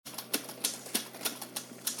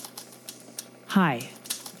Hi,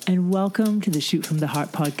 and welcome to the Shoot from the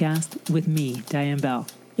Heart podcast with me, Diane Bell.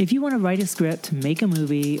 If you want to write a script, make a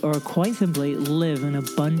movie, or quite simply live an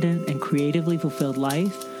abundant and creatively fulfilled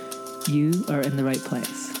life, you are in the right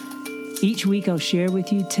place. Each week I'll share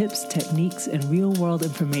with you tips, techniques, and real-world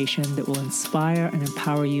information that will inspire and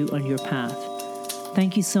empower you on your path.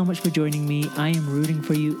 Thank you so much for joining me. I am rooting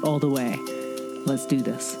for you all the way. Let's do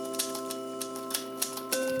this.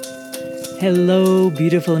 Hello,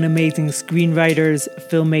 beautiful and amazing screenwriters,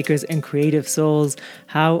 filmmakers, and creative souls.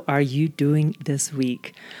 How are you doing this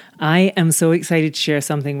week? I am so excited to share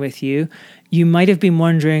something with you. You might have been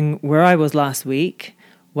wondering where I was last week.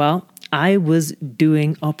 Well, I was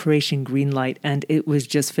doing Operation Greenlight, and it was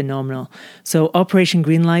just phenomenal. So Operation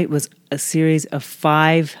Greenlight was a series of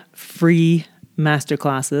 5 free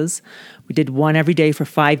masterclasses. We did one every day for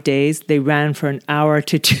 5 days. They ran for an hour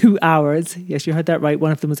to 2 hours. Yes, you heard that right.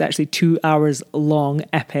 One of them was actually 2 hours long,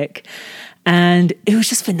 epic. And it was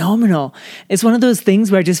just phenomenal. It's one of those things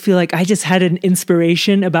where I just feel like I just had an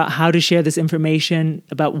inspiration about how to share this information,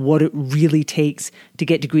 about what it really takes to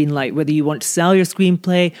get to Greenlight, whether you want to sell your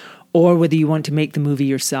screenplay or whether you want to make the movie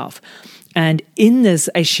yourself. And in this,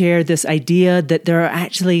 I share this idea that there are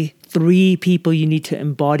actually 3 people you need to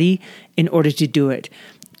embody in order to do it.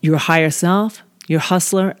 Your higher self, your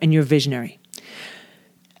hustler, and your visionary.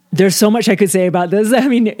 There's so much I could say about this. I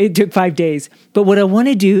mean, it took 5 days. But what I want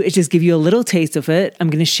to do is just give you a little taste of it. I'm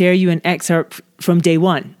going to share you an excerpt from day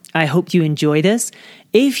 1. I hope you enjoy this.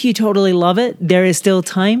 If you totally love it, there is still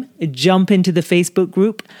time. Jump into the Facebook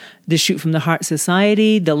group, the Shoot from the Heart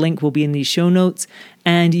Society. The link will be in these show notes,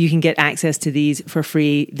 and you can get access to these for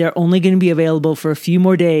free. They're only going to be available for a few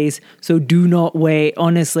more days, so do not wait.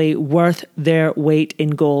 Honestly, worth their weight in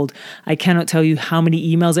gold. I cannot tell you how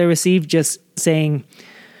many emails I received just saying,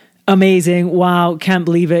 amazing, wow, can't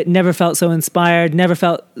believe it, never felt so inspired, never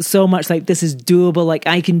felt so much like this is doable, like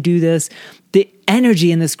I can do this. The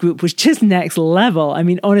energy in this group was just next level. I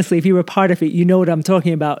mean, honestly, if you were part of it, you know what I'm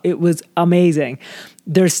talking about. It was amazing.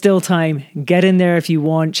 There's still time. Get in there if you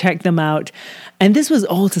want. Check them out. And this was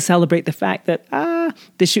all to celebrate the fact that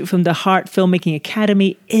the Shoot from the Heart Filmmaking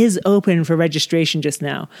Academy is open for registration just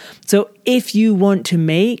now. So if you want to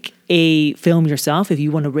make a film yourself, if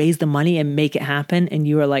you want to raise the money and make it happen, and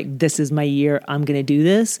you are like, this is my year, I'm going to do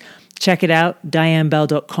this, check it out,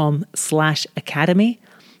 dianebell.com/academy.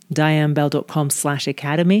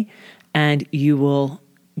 dianebell.com/academy, and you will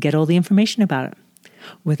get all the information about it.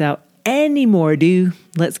 Without any more ado,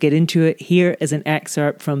 let's get into it. Here is an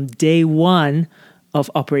excerpt from day 1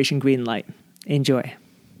 of Operation Greenlight. Enjoy.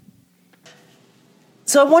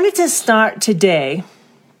 So I wanted to start today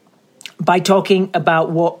by talking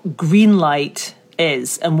about what Greenlight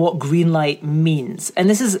is and what Greenlight means. And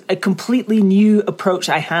this is a completely new approach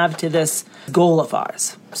I have to this goal of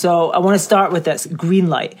ours. So I want to start with this,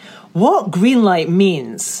 Greenlight. What Greenlight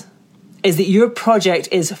means is that your project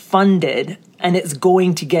is funded and it's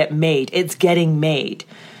going to get made. It's getting made.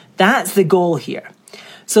 That's the goal here.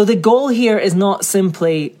 So the goal here is not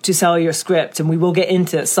simply to sell your script, and we will get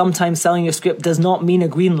into it. Sometimes selling your script does not mean a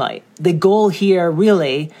green light. The goal here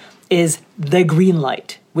really is the green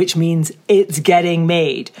light, which means it's getting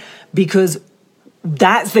made, because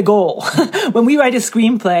that's the goal. When we write a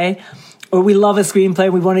screenplay, or we love a screenplay,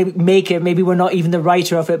 we want to make it, maybe we're not even the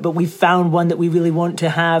writer of it, but we found one that we really want to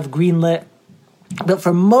have greenlit. But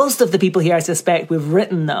for most of the people here, I suspect we've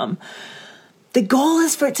written them. The goal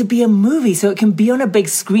is for it to be a movie, so it can be on a big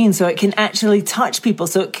screen, so it can actually touch people,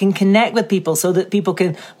 so it can connect with people, so that people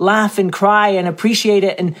can laugh and cry and appreciate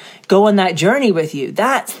it and go on that journey with you.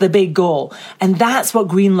 That's the big goal. And that's what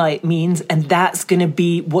Greenlight means, and that's going to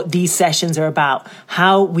be what these sessions are about.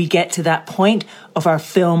 How we get to that point of our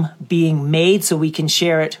film being made so we can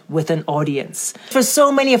share it with an audience. For so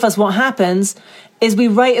many of us, what happens is we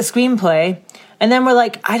write a screenplay, and then we're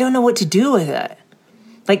like, I don't know what to do with it.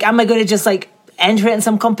 Like, am I going to just enter it in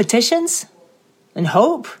some competitions and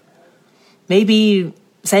hope? Maybe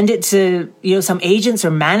send it to, some agents or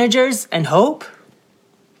managers and hope?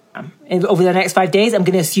 And over the next 5 days, I'm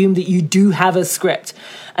going to assume that you do have a script.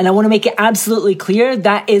 And I want to make it absolutely clear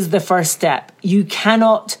that is the first step. You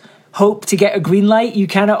cannot hope to get a green light. You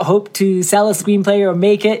cannot hope to sell a screenplay or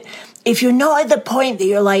make it if you're not at the point that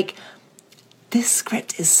you're like, this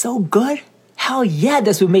script is so good. Hell yeah,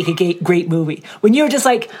 this would make a great movie. When you're just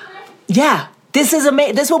like, yeah, this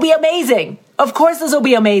will be amazing. Of course this will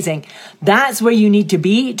be amazing. That's where you need to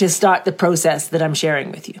be to start the process that I'm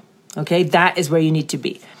sharing with you. Okay, that is where you need to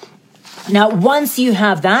be. Now, once you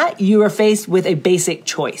have that, you are faced with a basic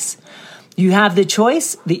choice. You have the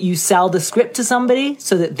choice that you sell the script to somebody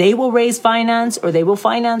so that they will raise finance or they will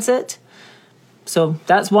finance it. So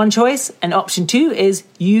that's one choice. And option 2 is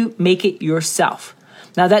you make it yourself.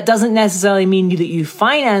 Now, that doesn't necessarily mean that you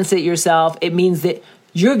finance it yourself. It means that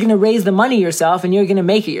you're going to raise the money yourself and you're going to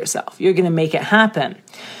make it yourself. You're going to make it happen.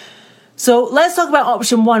 So let's talk about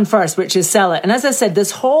option 1 first, which is sell it. And as I said,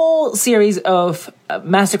 this whole series of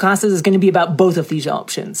masterclasses is going to be about both of these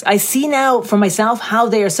options. I see now for myself how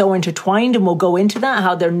they are so intertwined, and we'll go into that,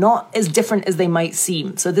 how they're not as different as they might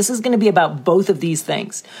seem. So this is going to be about both of these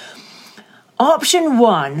things. Option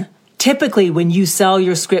 1, typically when you sell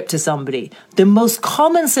your script to somebody, the most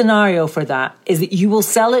common scenario for that is that you will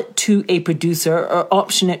sell it to a producer or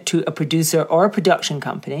option it to a producer or a production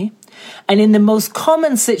company. And in the most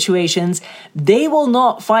common situations, they will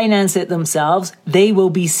not finance it themselves. They will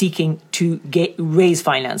be seeking to raise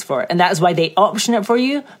finance for it. And that's why they option it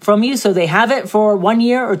from you. So they have it for 1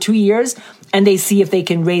 year or 2 years, and they see if they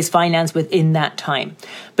can raise finance within that time.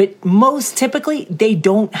 But most typically, they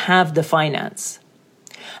don't have the finance.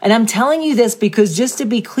 And I'm telling you this because, just to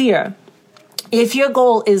be clear, if your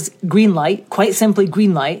goal is green light, quite simply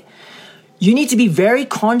green light, you need to be very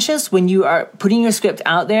conscious when you are putting your script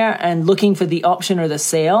out there and looking for the option or the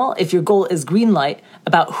sale, if your goal is green light,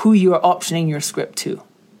 about who you are optioning your script to.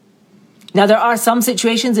 Now, there are some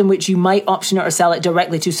situations in which you might option it or sell it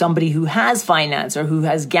directly to somebody who has finance or who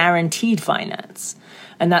has guaranteed finance.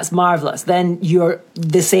 And that's marvelous. Then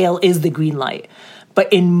the sale is the green light.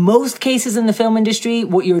 But in most cases in the film industry,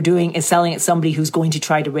 what you're doing is selling it to somebody who's going to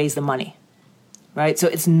try to raise the money, right? So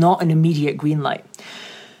it's not an immediate green light.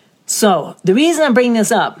 So the reason I'm bringing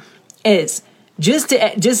this up is just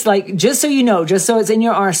so you know, just so it's in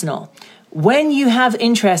your arsenal. When you have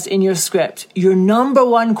interest in your script, your number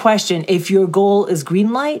one question, if your goal is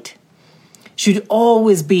green light, should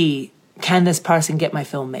always be, can this person get my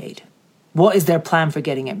film made? What is their plan for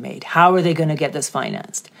getting it made? How are they going to get this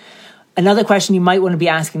financed? Another question you might want to be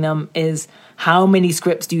asking them is, how many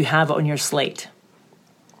scripts do you have on your slate?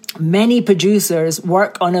 Many producers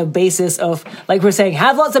work on a basis of, like we're saying,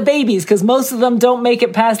 have lots of babies, because most of them don't make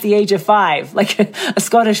it past the age of 5, like a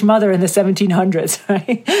Scottish mother in the 1700s,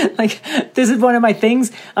 right? Like, this is one of my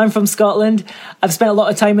things. I'm from Scotland. I've spent a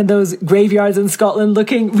lot of time in those graveyards in Scotland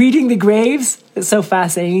reading the graves. It's so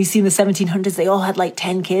fascinating. You see in the 1700s, they all had like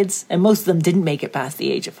 10 kids, and most of them didn't make it past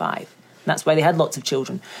the age of 5. That's why they had lots of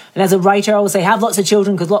children. And as a writer, I always say, have lots of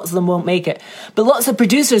children because lots of them won't make it. But lots of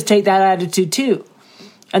producers take that attitude too.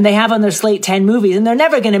 And they have on their slate 10 movies, and they're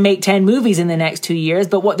never going to make 10 movies in the next 2 years,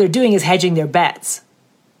 but what they're doing is hedging their bets,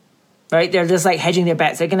 right? They're just like hedging their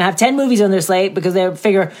bets. They're going to have 10 movies on their slate because they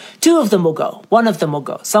figure 2 of them will go, 1 of them will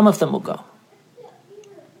go, some of them will go.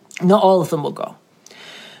 Not all of them will go.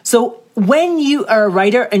 So when you are a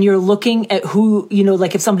writer and you're looking at who,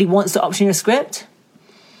 like if somebody wants to option your script,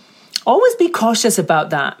 always be cautious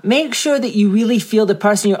about that. Make sure that you really feel the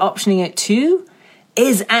person you're optioning it to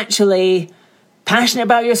is actually passionate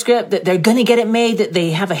about your script, that they're going to get it made, that they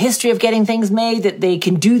have a history of getting things made, that they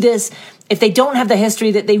can do this. If they don't have the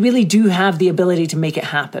history, that they really do have the ability to make it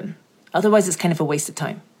happen. Otherwise, it's kind of a waste of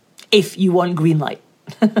time. If you want green light.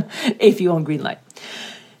 If you want green light.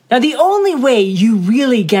 Now, the only way you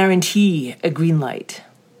really guarantee a green light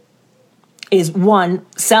is, 1,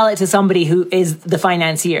 sell it to somebody who is the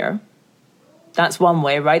financier. That's one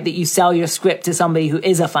way, right? That you sell your script to somebody who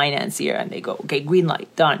is a financier and they go, okay, green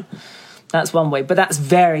light, done. That's one way, but that's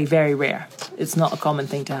very, very rare. It's not a common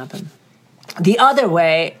thing to happen. The other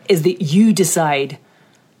way is that you decide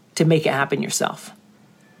to make it happen yourself.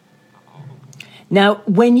 Now,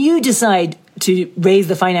 when you decide to raise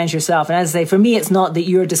the finance yourself, and as I say, for me, it's not that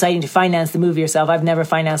you're deciding to finance the movie yourself. I've never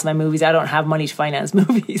financed my movies. I don't have money to finance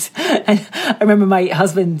movies. And I remember my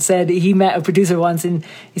husband said he met a producer once and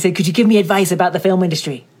he said, could you give me advice about the film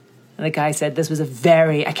industry? And the guy said this was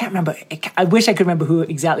I can't remember, I wish I could remember who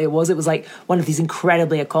exactly it was. It was like one of these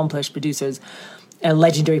incredibly accomplished producers, a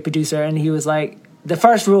legendary producer. And he was like, the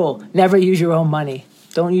first rule, never use your own money.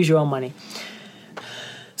 Don't use your own money.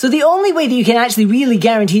 So the only way that you can actually really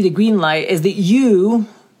guarantee the green light is that you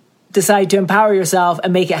decide to empower yourself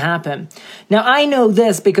and make it happen. Now, I know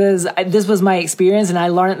this because this was my experience and I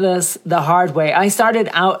learned this the hard way. I started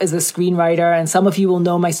out as a screenwriter, and some of you will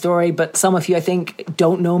know my story, but some of you, I think,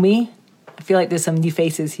 don't know me. I feel like there's some new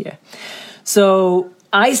faces here. So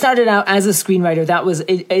I started out as a screenwriter. That was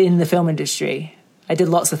in the film industry. I did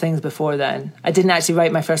lots of things before then. I didn't actually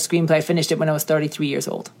write my first screenplay. I finished it when I was 33 years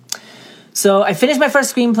old. So I finished my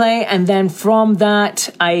first screenplay, and then from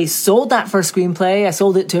that, I sold that first screenplay. I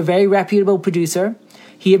sold it to a very reputable producer.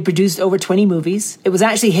 He had produced over 20 movies. It was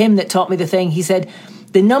actually him that taught me the thing. He said,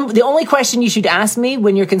 the only question you should ask me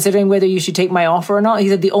when you're considering whether you should take my offer or not, he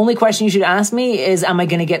said, the only question you should ask me is, am I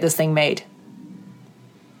going to get this thing made?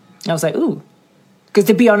 I was like, ooh, Because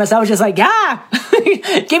to be honest, I was just like, yeah,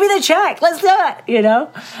 give me the check. Let's do it. You know,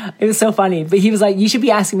 it was so funny. But he was like, you should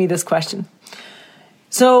be asking me this question.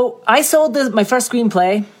 So I sold my first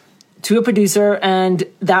screenplay to a producer, and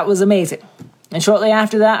that was amazing. And shortly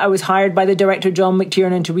after that, I was hired by the director, John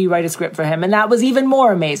McTiernan, to rewrite a script for him. And that was even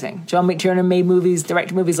more amazing. John McTiernan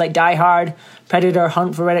directed movies like Die Hard, Predator,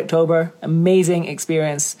 Hunt for Red October. Amazing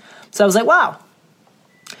experience. So I was like, wow.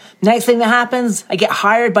 Next thing that happens, I get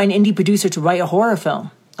hired by an indie producer to write a horror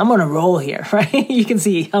film. I'm on a roll here, right? You can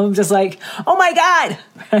see, I'm just like, oh my God,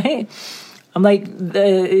 right? I'm like,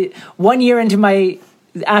 1 year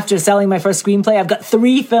after selling my first screenplay, I've got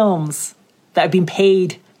 3 films that I've been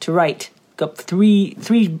paid to write. Got three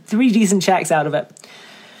decent checks out of it.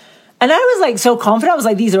 And I was like so confident. I was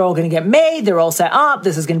like, these are all going to get made. They're all set up.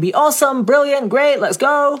 This is going to be awesome, brilliant, great, let's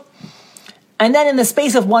go. And then in the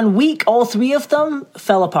space of 1 week, all 3 of them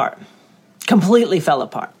fell apart. Completely fell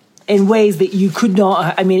apart in ways that you could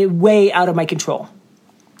not, way out of my control.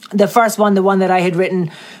 The first one, the one that I had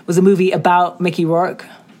written, was a movie about Mickey Rourke.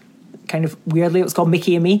 Kind of weirdly, it was called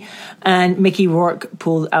Mickey and Me. And Mickey Rourke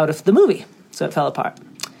pulled out of the movie, so it fell apart.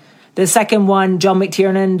 The second one, John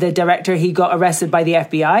McTiernan, the director, he got arrested by the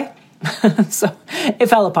FBI. So it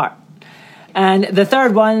fell apart. And the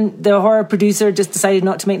third one, the horror producer just decided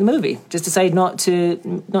not to make the movie, just decided not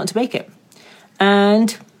to make it.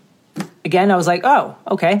 And again, I was like, oh,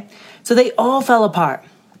 okay. So they all fell apart.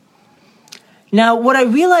 Now, what I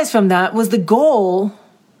realized from that was the goal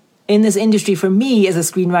in this industry for me as a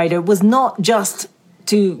screenwriter was not just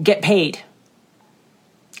to get paid.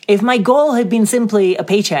 If my goal had been simply a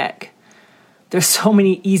paycheck, there's so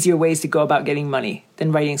many easier ways to go about getting money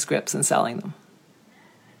than writing scripts and selling them.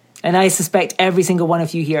 And I suspect every single one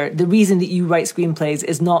of you here, the reason that you write screenplays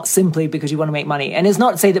is not simply because you want to make money. And it's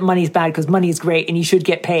not to say that money is bad, because money is great and you should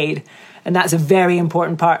get paid. And that's a very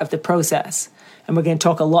important part of the process. And we're going to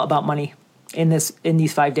talk a lot about money in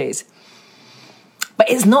these 5 days. But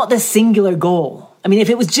it's not the singular goal. I mean, if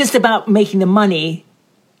it was just about making the money,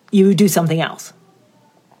 you would do something else.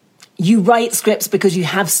 You write scripts because you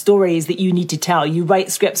have stories that you need to tell. You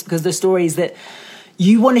write scripts because they're stories that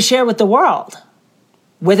you want to share with the world.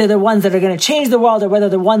 Whether they're ones that are going to change the world or whether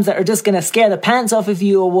they're ones that are just going to scare the pants off of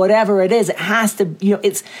you or whatever it is, it has to,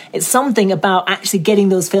 it's something about actually getting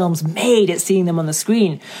those films made. It's seeing them on the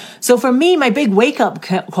screen. So for me, my big wake-up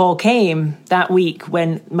call came that week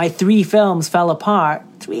when my 3 films fell apart.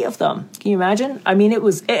 3 of them. Can you imagine? I mean,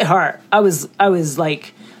 it hurt. I was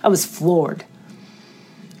floored.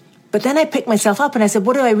 But then I picked myself up and I said,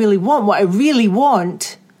 what do I really want? What I really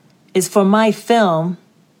want is for my film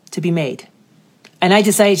to be made. And I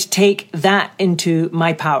decided to take that into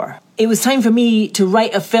my power. It was time for me to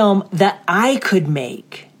write a film that I could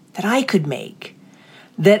make, that I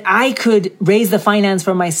could raise the finance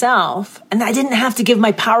for myself, and I didn't have to give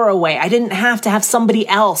my power away. I didn't have to have somebody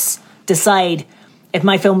else decide if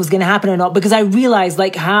my film was going to happen or not, because I realized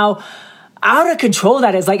how out of control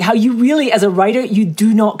that is, how you really, as a writer, you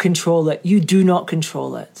do not control it. You do not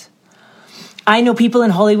control it. I know people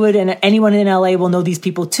in Hollywood, and anyone in LA will know these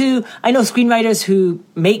people too. I know screenwriters who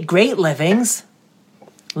make great livings,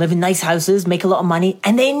 live in nice houses, make a lot of money,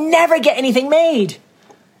 and they never get anything made.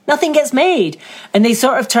 Nothing gets made. And they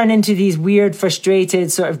sort of turn into these weird,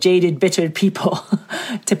 frustrated, sort of jaded, bitter people,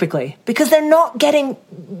 typically, because they're not getting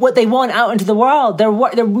what they want out into the world.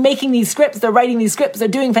 They're making these scripts, they're writing these scripts, they're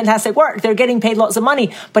doing fantastic work, they're getting paid lots of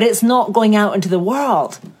money, but it's not going out into the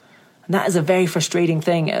world. And that is a very frustrating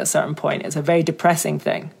thing at a certain point. It's a very depressing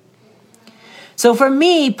thing. So for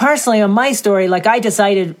me, personally, on my story, I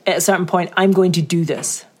decided at a certain point, I'm going to do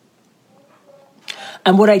this.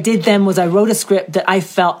 And what I did then was I wrote a script that I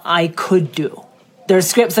felt I could do. There are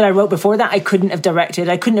scripts that I wrote before that I couldn't have directed.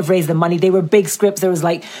 I couldn't have raised the money. They were big scripts. There was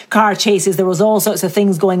car chases. There was all sorts of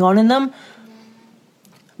things going on in them.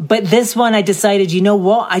 But this one, I decided, you know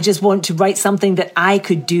what? I just want to write something that I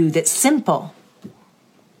could do that's simple.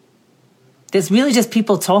 That's really just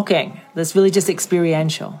people talking. That's really just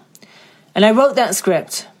experiential. And I wrote that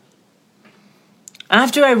script.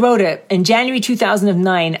 After I wrote it, in January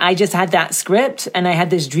 2009, I just had that script and I had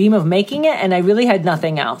this dream of making it, and I really had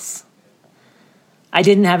nothing else. I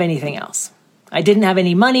didn't have anything else. I didn't have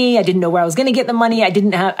any money. I didn't know where I was going to get the money. I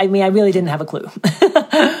really didn't have a clue.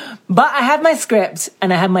 But I had my script,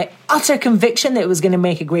 and I had my utter conviction that it was going to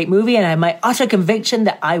make a great movie, and I had my utter conviction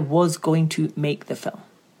that I was going to make the film.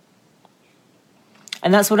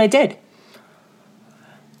 And that's what I did.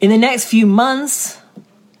 In the next few months,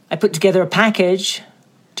 I put together a package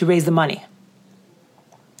to raise the money.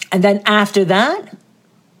 And then after that,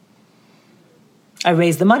 I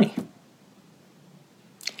raised the money.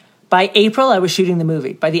 By April, I was shooting the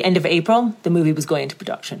movie. By the end of April, the movie was going into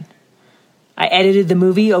production. I edited the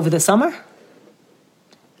movie over the summer.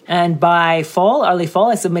 And by fall, early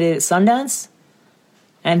fall, I submitted it at Sundance.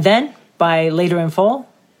 And then, by later in fall,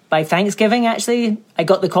 by Thanksgiving, actually, I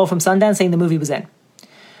got the call from Sundance saying the movie was in.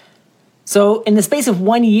 So in the space of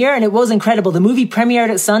 1 year, and it was incredible, the movie premiered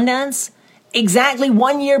at Sundance exactly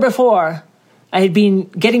 1 year before I had been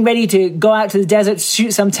getting ready to go out to the desert to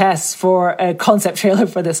shoot some tests for a concept trailer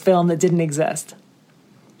for this film that didn't exist.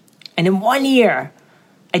 And in 1 year,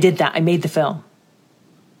 I did that. I made the film.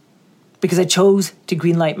 Because I chose to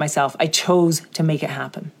greenlight myself. I chose to make it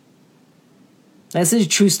happen. This is a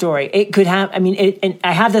true story. It could have, and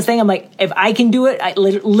I have this thing, I'm like, if I can do it,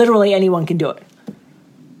 literally anyone can do it.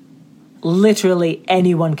 Literally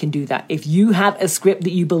anyone can do that. If you have a script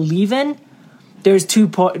that you believe in, there's two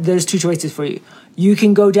choices for you. You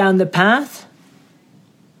can go down the path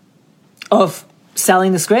of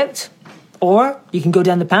selling the script, or you can go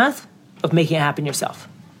down the path of making it happen yourself.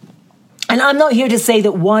 And I'm not here to say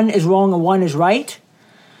that one is wrong or one is right.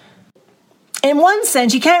 In one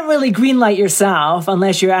sense, you can't really greenlight yourself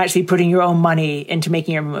unless you're actually putting your own money into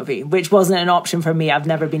making your movie, which wasn't an option for me. I've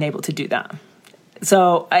never been able to do that.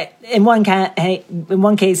 So in one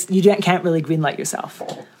case, you can't really greenlight yourself.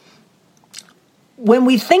 When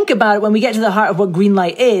we think about it, when we get to the heart of what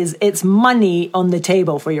greenlight is, it's money on the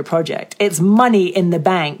table for your project. It's money in the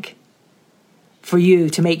bank for you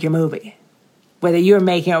to make your movie. Whether you're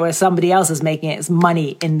making it or whether somebody else is making it, it's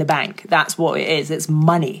money in the bank. That's what it is. It's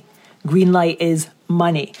money. Greenlight is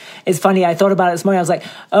money. It's funny, I thought about it this morning. I was like,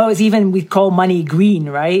 we call money green,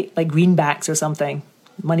 right? Like greenbacks or something.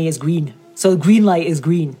 Money is green. So greenlight is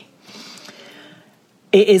green.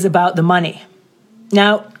 It is about the money.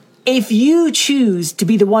 Now, if you choose to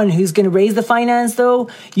be the one who's going to raise the finance, though,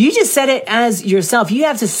 you just set it as yourself. You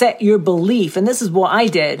have to set your belief, and this is what I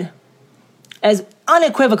did, as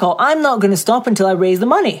unequivocal. I'm not going to stop until I raise the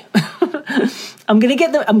money. I'm going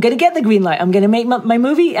to get the green light. I'm going to make my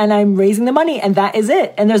movie, and I'm raising the money, and that is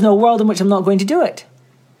it. And there's no world in which I'm not going to do it.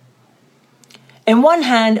 In one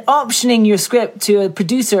hand, optioning your script to a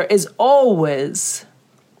producer is always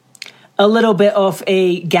a little bit of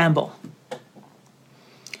a gamble.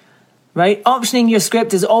 Right? Optioning your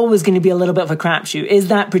script is always going to be a little bit of a crapshoot. Is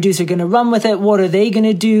that producer going to run with it? What are they going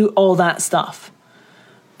to do? All that stuff.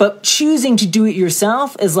 But choosing to do it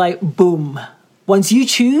yourself is like, boom. Once you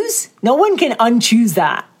choose, no one can unchoose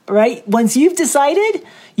that, right? Once you've decided,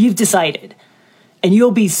 you've decided. And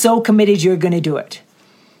you'll be so committed you're going to do it.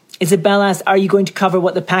 Isabel asked, are you going to cover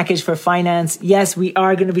what the package for finance? Yes, we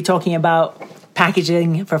are going to be talking about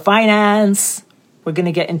packaging for finance. We're going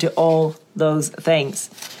to get into all those things.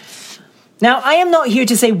 Now, I am not here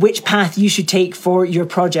to say which path you should take for your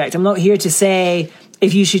project. I'm not here to say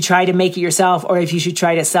if you should try to make it yourself or if you should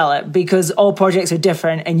try to sell it, because all projects are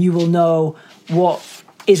different and you will know what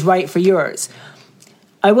is right for yours.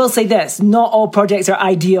 I will say this, not all projects are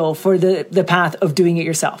ideal for the path of doing it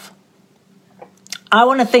yourself. I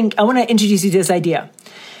want to introduce you to this idea.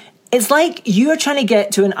 It's like you're trying to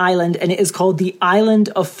get to an island and it is called the island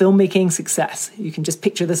of filmmaking success. You can just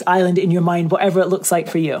picture this island in your mind, whatever it looks like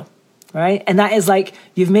for you. Right? And that is like,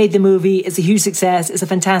 you've made the movie, it's a huge success, it's a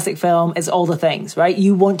fantastic film, it's all the things, right?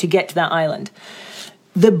 You want to get to that island.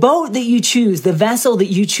 The boat that you choose, the vessel that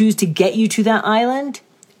you choose to get you to that island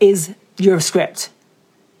is your script,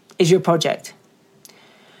 is your project.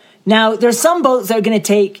 Now, there's some boats that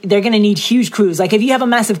they're going to need huge crews. Like if you have a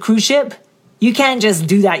massive cruise ship, you can't just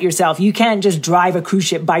do that yourself. You can't just drive a cruise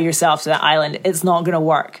ship by yourself to that island. It's not going to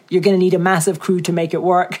work. You're going to need a massive crew to make it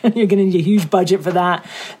work. You're going to need a huge budget for that.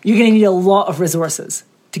 You're going to need a lot of resources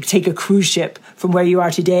to take a cruise ship from where you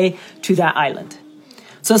are today to that island.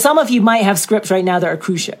 So some of you might have scripts right now that are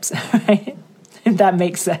cruise ships, right? If that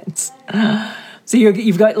makes sense. So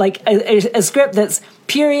you've got like a script that's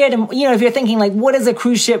period, and if you're thinking like, what is a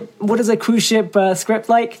cruise ship script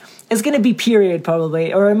like? It's going to be period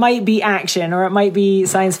probably, or it might be action, or it might be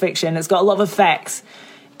science fiction. It's got a lot of effects.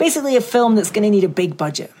 Basically a film that's going to need a big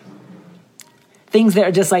budget. Things that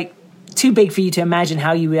are just like too big for you to imagine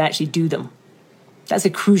how you would actually do them. That's a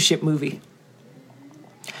cruise ship movie.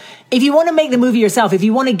 If you want to make the movie yourself, if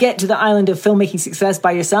you want to get to the island of filmmaking success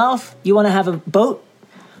by yourself, you want to have a boat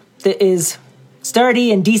that is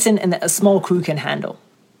sturdy and decent and that a small crew can handle.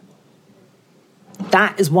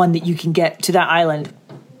 That is one that you can get to that island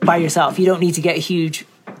by yourself. You don't need to get a huge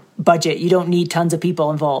budget. You don't need tons of people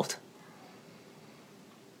involved.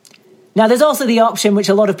 Now, there's also the option, which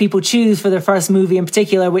a lot of people choose for their first movie in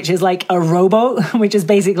particular, which is like a rowboat, which is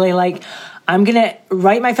basically like, I'm going to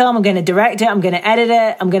write my film. I'm going to direct it. I'm going to edit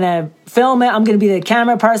it. I'm going to film it. I'm going to be the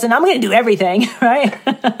camera person. I'm going to do everything, right?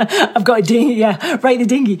 I've got a dinghy. Yeah, right, the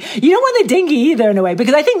dinghy. You don't want the dinghy either in a way,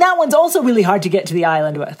 because I think that one's also really hard to get to the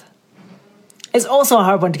island with. It's also a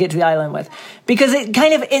hard one to get to the island with, because it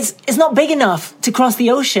kind of it's not big enough to cross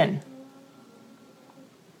the ocean.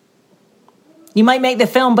 You might make the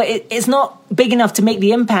film, but it's not big enough to make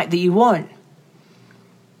the impact that you want.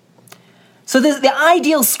 So the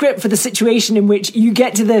ideal script for the situation in which you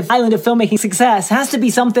get to the island of filmmaking success has to be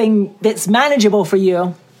something that's manageable for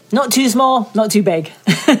you. Not too small, not too big.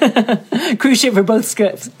 Cruise ship for both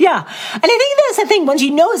scripts. Yeah. And I think that's the thing. Once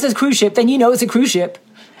you know it's a cruise ship, then you know it's a cruise ship.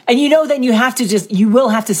 And you know then you will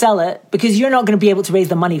have to sell it, because you're not going to be able to raise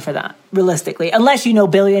the money for that, realistically. Unless you know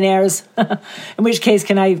billionaires. In which case,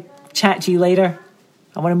 can I chat to you later?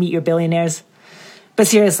 I want to meet your billionaires. But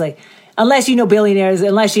seriously, unless you know billionaires,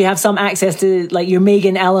 unless you have some access to like your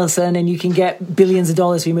Megan Ellison and you can get billions of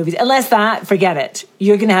dollars for your movies, unless that, forget it.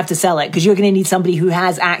 You're going to have to sell it, because you're going to need somebody who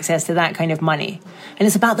has access to that kind of money. And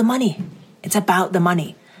it's about the money. It's about the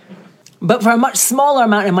money. But for a much smaller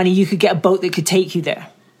amount of money, you could get a boat that could take you there.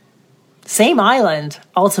 Same island,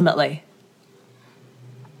 ultimately.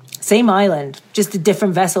 Same island, just a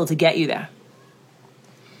different vessel to get you there.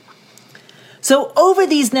 So over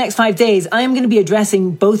these next 5 days, I am going to be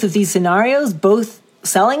addressing both of these scenarios, both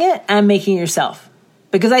selling it and making it yourself.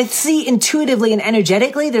 Because I see intuitively and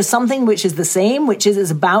energetically, there's something which is the same, which is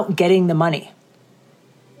it's about getting the money.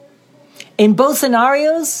 In both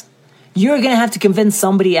scenarios, you're going to have to convince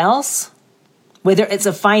somebody else, whether it's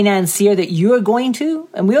a financier that you're going to,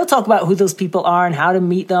 and we'll talk about who those people are and how to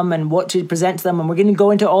meet them and what to present to them, and we're going to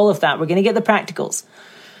go into all of that. We're going to get the practicals.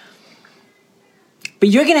 But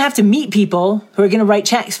you're going to have to meet people who are going to write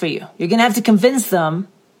checks for you. You're going to have to convince them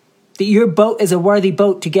that your boat is a worthy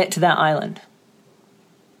boat to get to that island.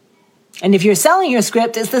 And if you're selling your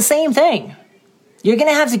script, it's the same thing. You're going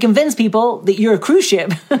to have to convince people that your cruise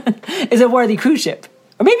ship is a worthy cruise ship.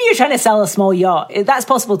 Or maybe you're trying to sell a small yacht. That's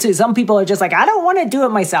possible too. Some people are just like, I don't want to do it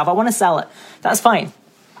myself. I want to sell it. That's fine.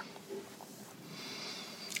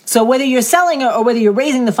 So whether you're selling it or whether you're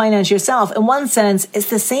raising the finance yourself, in one sense, it's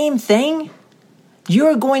the same thing.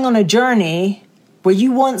 You're going on a journey where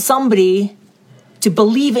you want somebody to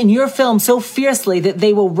believe in your film so fiercely that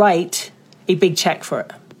they will write a big check for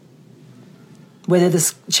it. Whether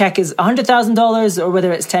this check is $100,000 or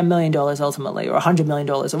whether it's $10 million ultimately, or $100 million,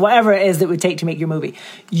 or whatever it is that would take to make your movie.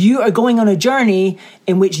 You are going on a journey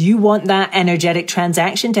in which you want that energetic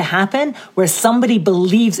transaction to happen, where somebody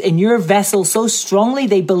believes in your vessel so strongly,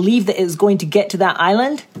 they believe that it's going to get to that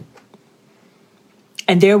island,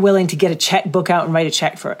 and they're willing to get a checkbook out and write a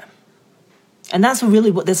check for it. And that's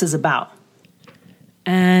really what this is about.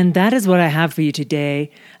 And that is what I have for you today.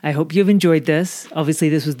 I hope you've enjoyed this. Obviously,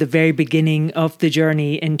 this was the very beginning of the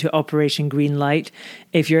journey into Operation Greenlight.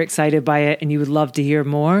 If you're excited by it and you would love to hear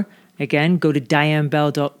more, again, go to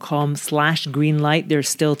dianebell.com/greenlight. There's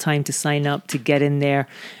still time to sign up, to get in there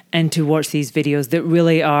and to watch these videos that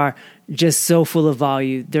really are just so full of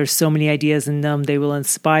value. There's so many ideas in them. They will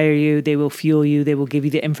inspire you. They will fuel you. They will give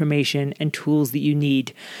you the information and tools that you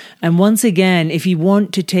need. And once again, if you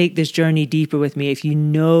want to take this journey deeper with me, if you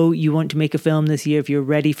know you want to make a film this year, if you're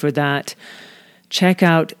ready for that, check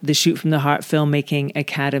out the Shoot from the Heart Filmmaking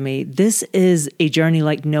Academy. This is a journey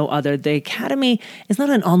like no other. The Academy is not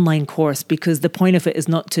an online course, because the point of it is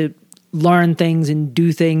not to learn things and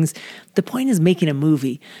do things. The point is making a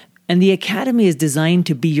movie. And the Academy is designed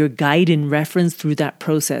to be your guide and reference through that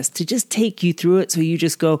process, to just take you through it. So you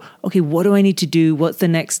just go, okay, what do I need to do? What's the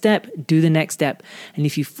next step? Do the next step. And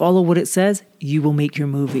if you follow what it says, you will make your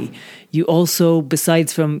movie. You also,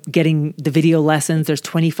 besides from getting the video lessons, there's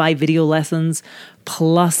 25 video lessons,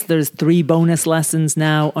 plus there's 3 bonus lessons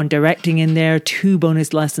now on directing in there, 2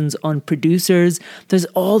 bonus lessons on producers. There's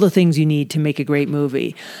all the things you need to make a great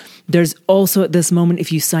movie. There's also, at this moment,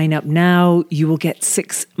 if you sign up now, you will get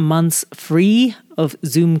 6 months free of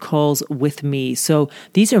Zoom calls with me. So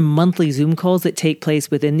these are monthly Zoom calls that take place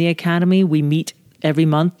within the Academy. We meet every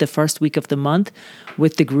month, the first week of the month,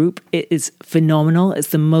 with the group. It is phenomenal. It's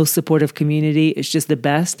the most supportive community. It's just the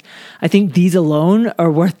best. I think these alone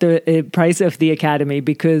are worth the price of the Academy,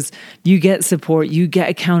 because you get support, you get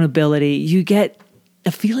accountability, you get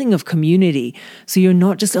a feeling of community. So you're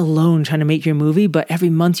not just alone trying to make your movie, but every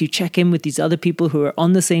month you check in with these other people who are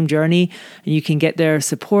on the same journey, and you can get their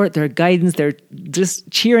support, their guidance. They're just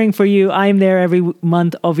cheering for you. I'm there every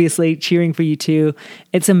month, obviously, cheering for you too.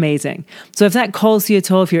 It's amazing. So if that calls to you at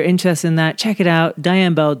all, if you're interested in that, check it out,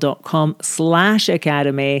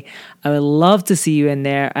 dianebell.com/academy. I would love to see you in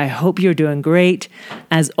there. I hope you're doing great.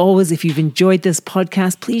 As always, if you've enjoyed this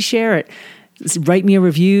podcast, please share it. Write me a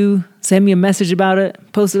review, send me a message about it,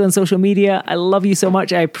 post it on social media. I love you so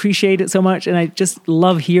much. I appreciate it so much. And I just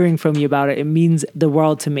love hearing from you about it. It means the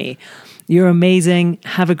world to me. You're amazing.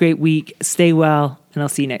 Have a great week. Stay well. And I'll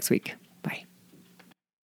see you next week.